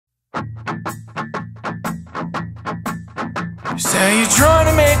Say you're trying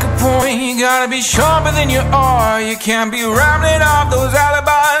to make a point, you gotta be sharper than you are. You can't be rambling off those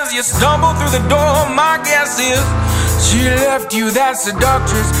alibis. You stumble through the door, my guess is she left you that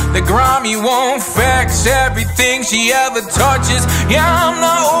seductress, the grimy won't fix everything she ever touches. Yeah, I'm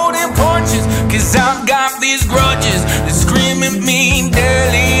not holding punches, cause I've got these grudges that scream at me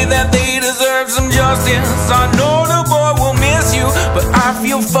daily that they deserve some justice. I know the boy will miss you, but I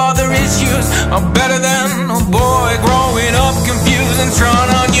feel father issues are better than a boy growing up confused and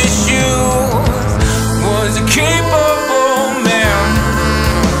trying on your shoes. Was a capable man,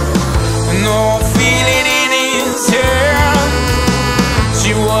 no feeling in his hair.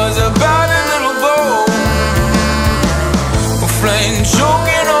 She was a battered little bow, a flame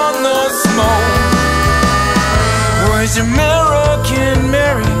choking on the smoke. Was American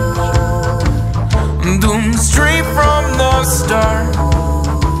marriage doomed straight from the start?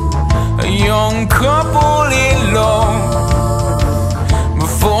 A young couple in love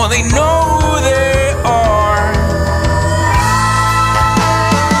before they know who they are.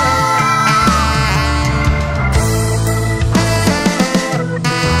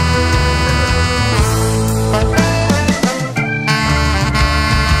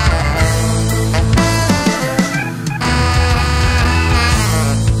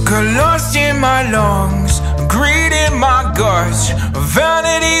 Got lost in my lungs, greed in my guts,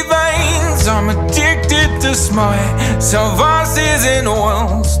 vanity veins. I'm addicted to smut, sell vices and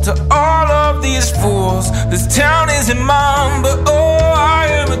oils to all of these fools. This town isn't mine, but oh, I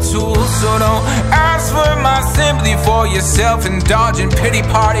am a tool. So don't ask for my sympathy for your self-indulgent pity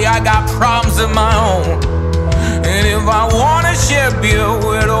party. I got problems of my own, and if I wanna share beer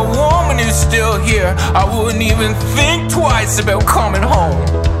with a woman who's still here, I wouldn't even think twice about coming home.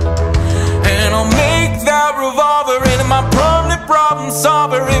 And I'll make that revolver into my permanent problem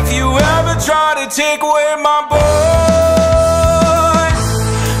solver if you ever try to take away my boy.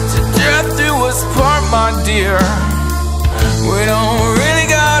 To death do us part, my dear. We don't really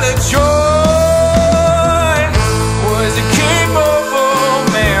got a choice. Was a capable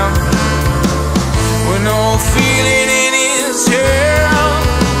man with no feeling in his hair.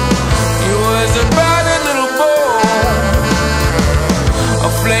 He was a battered little boy, a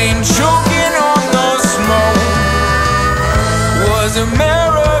flame choking on the smoke. Was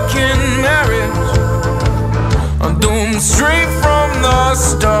American marriage doomed straight from the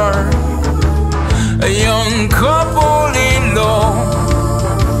start? A young couple in love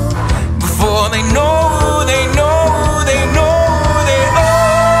before they know who they know who they know who they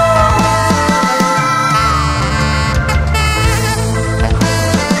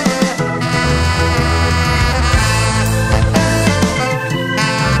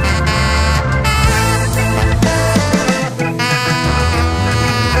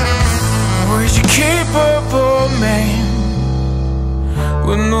Was you capable man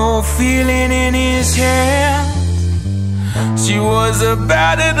with no feeling in his hand? She was a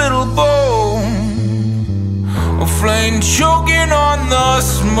battered little bow, a flame choking on the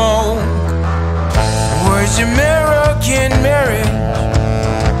smoke. Was your American marriage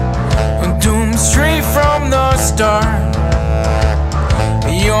doomed straight from the start?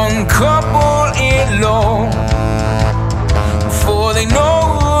 A young couple in love